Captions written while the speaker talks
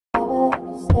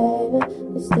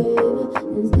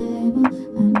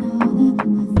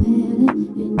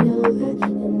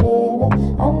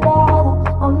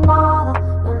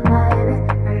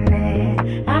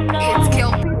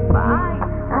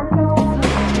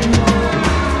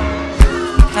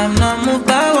I'm not moved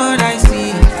by what I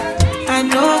see. I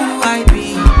know who I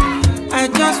be. I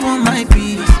just want my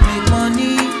peace, make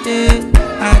money, yeah.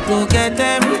 I go get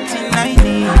everything I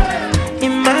need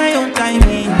in my own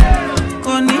timing.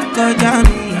 Koni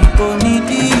kojami, koni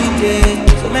delay.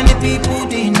 So many people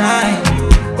deny.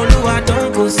 Oluwa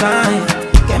don't go sign.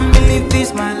 Can't believe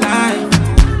this my life.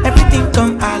 Everything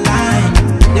come align.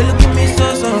 They look at me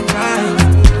so surprised.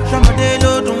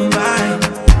 Shamadelo don't buy.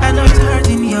 I know it's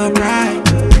hurting your pride.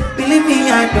 Believe me,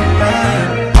 I don't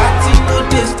mind. Party no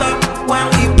they stop when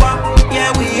we pop.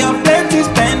 Yeah, we have plenty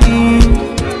spending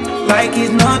like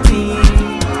it's nothing.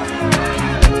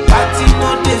 Party no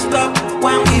they stop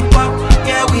when we pop.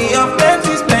 Yeah, we have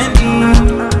plenty spending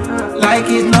like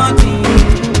it's nothing.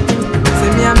 Say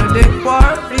me, I know they poor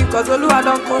free, cause Oluwa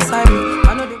don't consign me.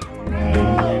 I know they.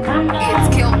 It's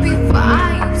Kelpie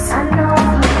vibes.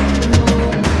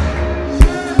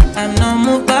 I'm not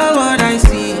moved by what I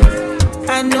see.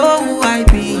 I know who I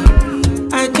be.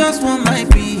 I just want my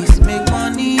peace, make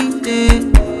money, yeah.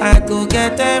 I go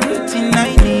get everything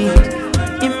I need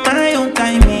in my own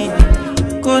timing.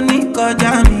 Koni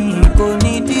kojami,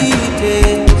 koni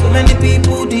delay. So many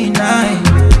people deny.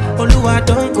 Oluwa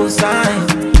don't go sign.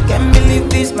 Can't believe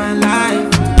this my life.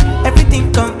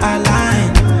 Everything come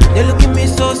align. They look at me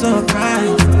so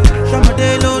surprised.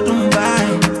 Shamadelo don't buy.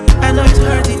 I know it's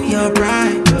hurting your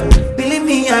pride. Believe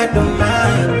me, I don't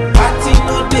mind. Party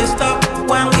no they stop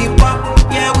when we pop.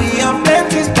 Yeah, we have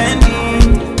plenty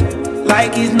spending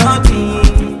like it's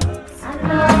nothing.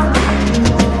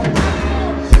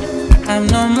 I'm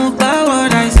not moved by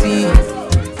what I see.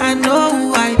 I know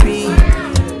who I be.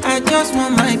 I just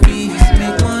want my peace,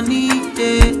 make money,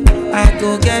 yeah. I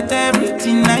go get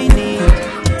everything I need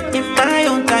in my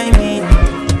own timing.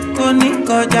 Koni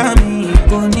kojami,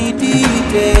 koni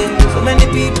delay. So many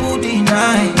people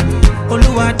deny.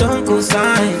 Oluwa don't go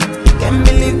sign. Can't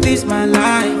believe this my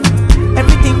life.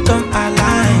 Everything come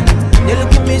align. They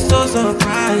look at me so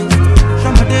surprised.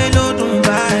 Shamadelo don't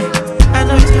buy. I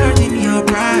know it's hurting your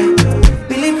pride.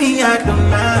 Believe me, I don't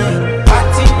mind.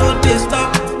 Party no they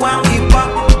stop when we pop.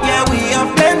 Yeah, we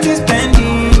have plenty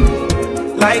spending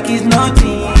like it's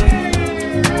nothing.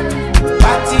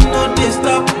 Party no they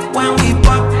stop when we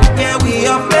pop. Yeah, we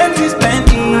have plenty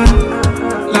spending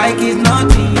like it's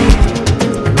nothing.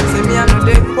 Say me, I know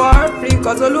they poor free,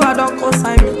 cause Oluwa don't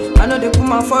consign me. I know they put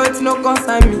my for it, no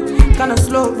consign me. Kinda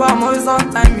slow, but I'm always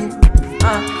on timing.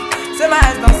 Say my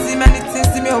eyes don't see many things,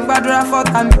 see me on bad for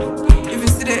time. If you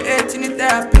see the hate, you need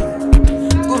therapy.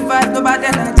 Good vibes, no bad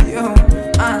energy, oh.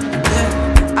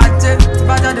 Yeah. Ache,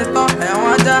 tibaja de ton, I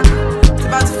want ya.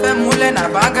 Tibati fe mule na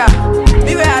baga.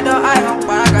 Me where I don't, I on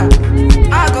paraga.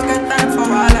 I go get time for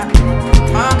wala.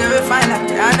 I don't get fine like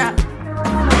Rihanna.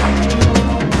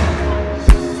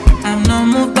 I'm not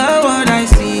moved by what I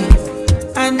see.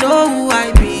 I know who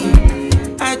I be.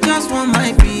 I just want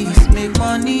my peace, make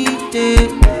money, yeah.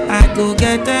 I go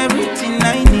get everything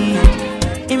I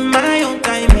need in my own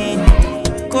timing.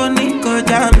 Koni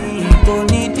kojami,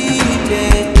 koni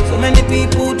delay. So many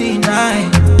people deny.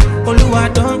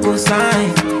 Oluwa don't go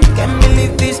sign. Can't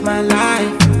believe this my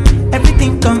life.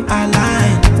 Everything come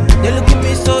align. They look at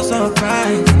me so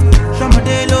surprised.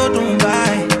 Shamadelo don't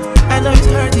buy. I know it's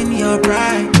hurting your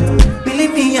pride.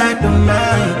 Believe me, I don't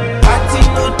mind. Party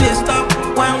no they stop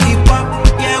when we pop.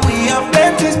 Yeah, we have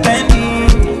plenty spending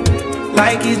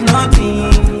like it's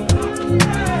nothing.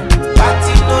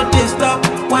 Party no they stop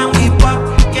when we pop.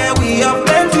 Yeah, we have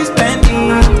plenty spending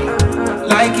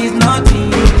like it's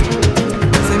nothing.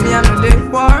 Say me, I know they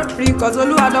poor free, cause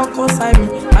Oluwa don't consign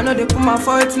me. I know they put my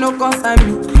for it, no consign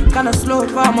me. Kinda slow,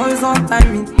 but I'm always on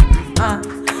timing.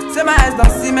 Say my eyes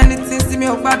don't see many things, see me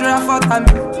on bad for time.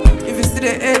 If you see the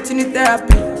hate, you need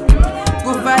therapy.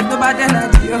 Good vibe, no bad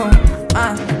energy, oh.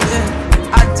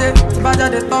 Yeah. Ache, tibaja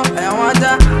de ton, I want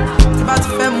ya. Tibati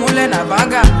fe mule na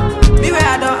baga. Me where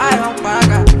I don't, I on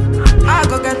paraga. I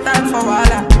go get time for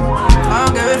wala. I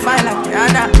don't get fine like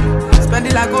Rihanna. Spend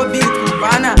it like go beat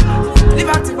Cubana.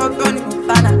 Liberty for Tony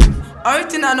Montana.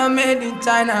 Original no made in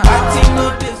China. Party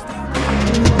no they stop.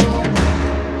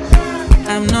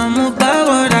 I'm not moved by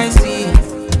what I see.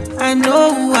 I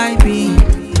know who I be.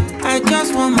 I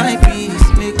just want my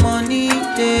peace, make money,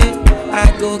 yeah.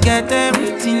 I go get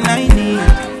everything I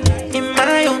need in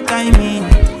my own timing.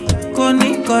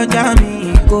 Koni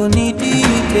kojami, koni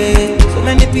delay. So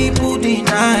many people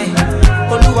deny.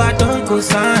 Oluwa don't go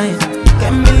sign.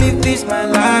 Can't believe this my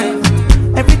life.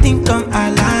 everything come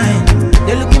align.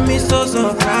 They look at me so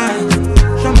surprised.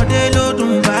 Somebody low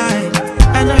Dubai,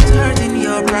 I know it's hurting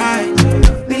your pride.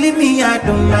 Believe me, I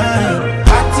don't mind.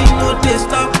 Party no they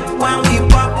stop when we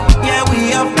pop. Yeah, we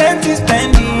have plenty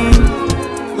spending,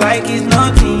 like it's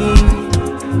nothing.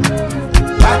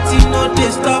 Party no they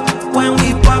stop when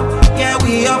we pop. Yeah,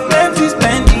 we have plenty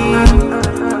spending,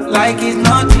 like it's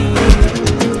nothing.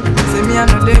 Say me I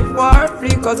know they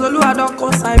worry, cause Oluwa don't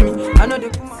consign me. I know they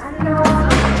put my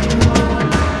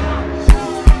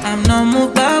I'm not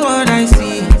moved by what I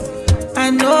see. I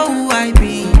know who I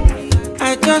be.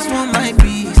 I just want my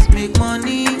peace, make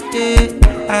money, yeah.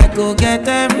 I go get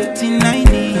everything I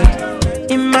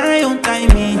need in my own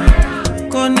timing.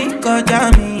 Go need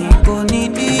me, go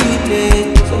need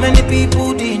delay. So many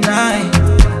people deny.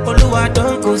 Oluwa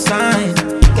don't go sign.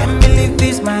 Can't believe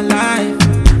this my life.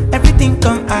 Everything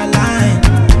come align.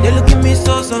 They look at me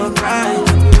so surprised.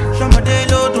 Somebody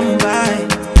low Dubai,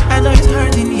 I know it's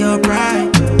hurting your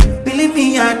pride. Believe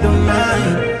me, I don't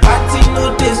mind. Party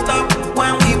no they stop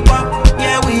when we pop.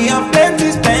 Yeah, we have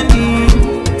plenty spending,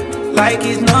 like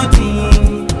it's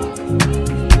nothing.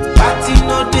 Party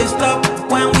no they stop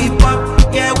when we pop.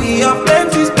 Yeah, we have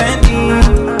plenty spending,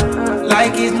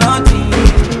 like it's nothing.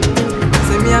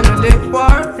 Say me I know they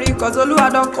worry, cause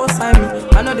Oluwa don't consign me.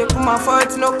 I know they put my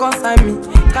foot, no consign me.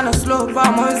 Kinda slow, but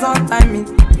I'm always on timing.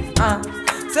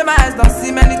 Say my eyes don't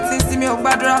see many things, see me up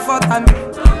bad for time.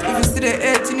 If you see the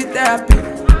hate, you need therapy.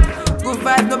 Good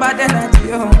vibe, no bad energy,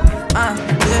 yeah.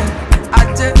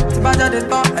 Aje, tibaja de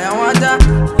top, I want ya.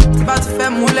 Tiba to fe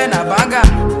mule na banga.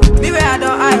 Me where I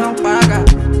don't, I don't paraga.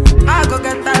 I go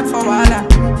get time for wala.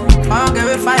 I don't get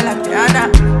we fine like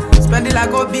Tiana. Spend it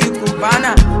like go big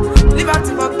Cubana.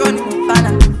 Liberty for Tony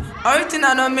Montana.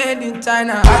 Original not made in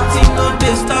China. Party no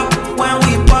they stop when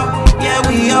we pop. Yeah,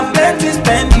 we have plenty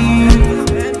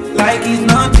spending, like it's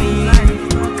nothing.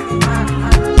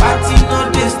 Party no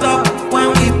they stop when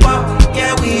we pop.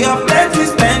 Yeah, we have plenty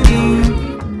spending.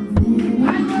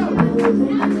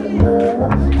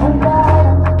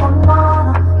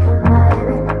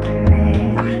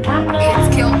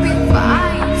 It's Kelpie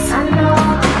vibes.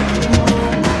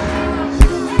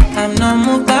 I'm not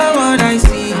moved by what I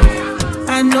see.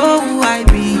 I know who I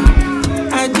be.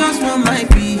 I just want my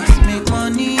peace, make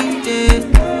money, yeah.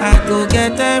 I go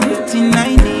get everything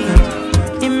I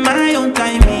need in my own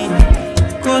timing.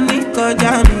 Go need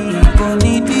me, go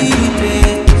need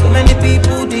delay. So many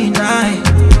people deny.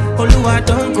 Oluwa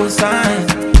don't go sign.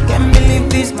 Can't believe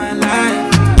this my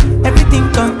life.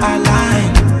 Everything come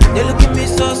align. They look at me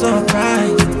so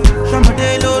surprised.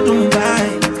 Somebody low Dubai,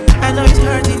 I know it's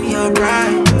hurting your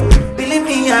pride. Believe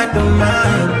me, I don't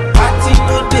mind. Party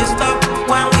no they stop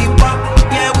when we pop.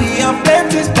 Yeah, we have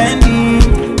plenty spending,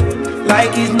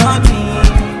 like it's nothing.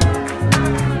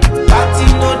 Party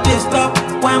no they stop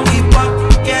when we pop.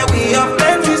 Yeah, we have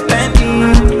plenty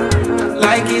spending,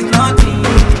 like it's nothing.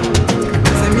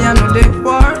 Say me I know they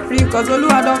worry, cause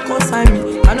Oluwa don't consign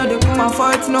me. I know they put my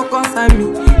foot, no consign me.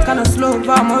 Kinda slow,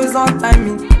 but I'm always on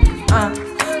timing.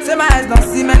 Say my eyes don't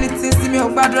see many things, see me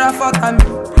up bad for time.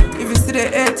 If you see the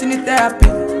hate, you need therapy.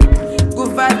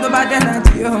 Good vibe, no bad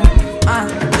energy,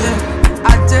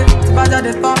 Aje, tibaja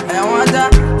de top, I want ya.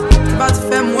 Tiba to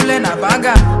fe mule na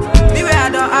banga. Me where I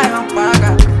don't, I don't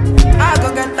paraga. I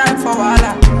go get time for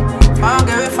wala. I don't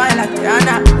get we fine like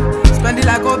Tiana. Spend it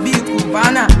like go big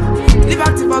Cubana.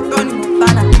 Liberty for Tony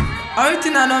Montana.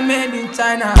 Original not made in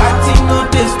China. Party no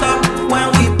they stop when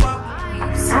we pop.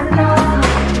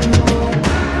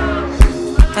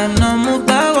 I'm not moved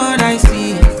by what I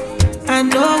see. I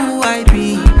know who I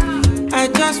be. I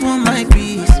just want my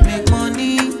peace, make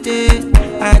money, yeah.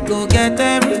 I go get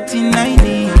everything I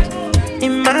need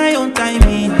in my own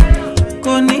timing.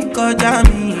 Go need me,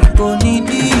 go need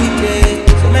delay.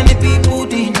 So many people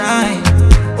deny.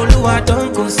 Oluwa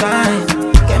don't go sign.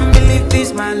 Can't believe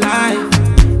this my life.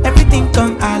 Everything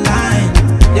come align.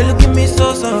 They look at me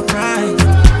so surprised.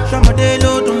 Somebody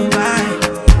low Dubai,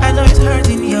 I know it's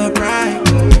hurting your pride.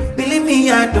 Believe me,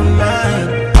 I don't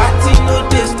mind. Party no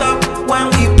they stop when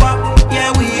we pop.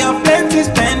 Yeah, we have plenty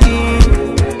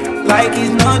spending, like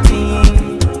it's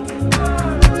nothing.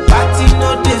 Party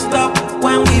no they stop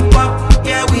when we pop.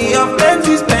 Yeah, we have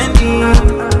plenty spending,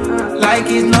 like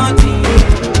it's nothing.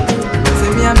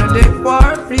 Say me I know they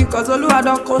worry, cause Oluwa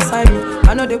don't consign me.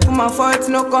 I know they put my foot,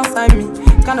 no consign me.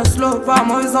 Kinda slow, but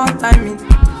I'm always on timing.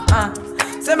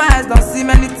 Say my eyes don't see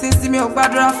many things, see me up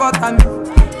bad for time.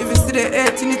 If you see the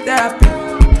hate, you need therapy.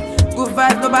 Good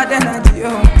vibe, no bad energy,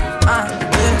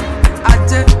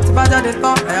 Aje, tibaja de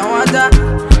top, I want ya.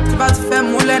 Tiba to fe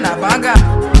mule na banga.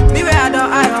 Me where I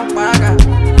don't, I don't paraga.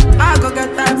 I go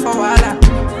get time for wala.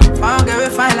 I don't get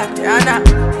we fine like Tiana.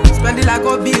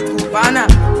 Gabbana.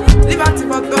 Liberty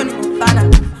for Tony Montana.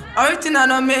 Original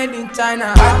not made in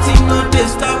China. Party no dey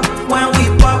stop when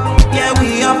we pop. Yeah,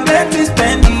 we are plenty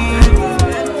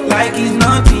spending like it's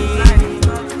nothing.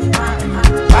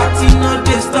 Party no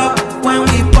dey stop when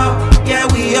we pop. Yeah,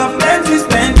 we are plenty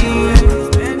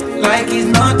spending like it's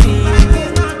nothing.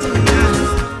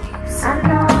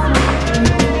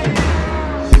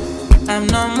 I'm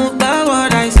not moved by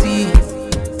what I see.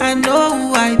 I know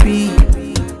who I be.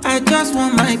 I just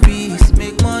want my peace,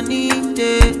 make money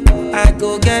day. I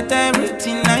go get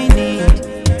everything I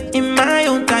need in my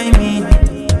own timing.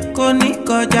 Koni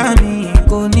koja mi,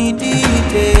 koni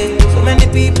dide. So many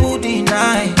people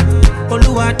deny.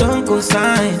 Oluwa don't go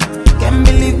sign. Can't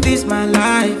believe this my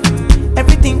life.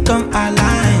 Everything come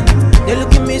align. They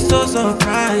look at me so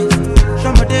surprised.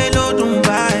 Somebody low don't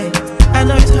buy. I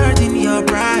know it's hurting your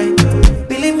pride.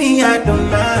 Believe me, I don't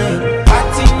mind.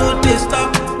 Party no dey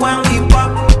stop when we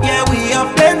pop. Yeah, we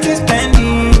are plenty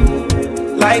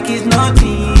spending like it's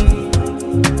nothing.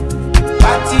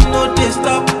 Party no dey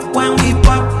stop when we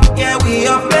pop. Yeah, we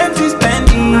are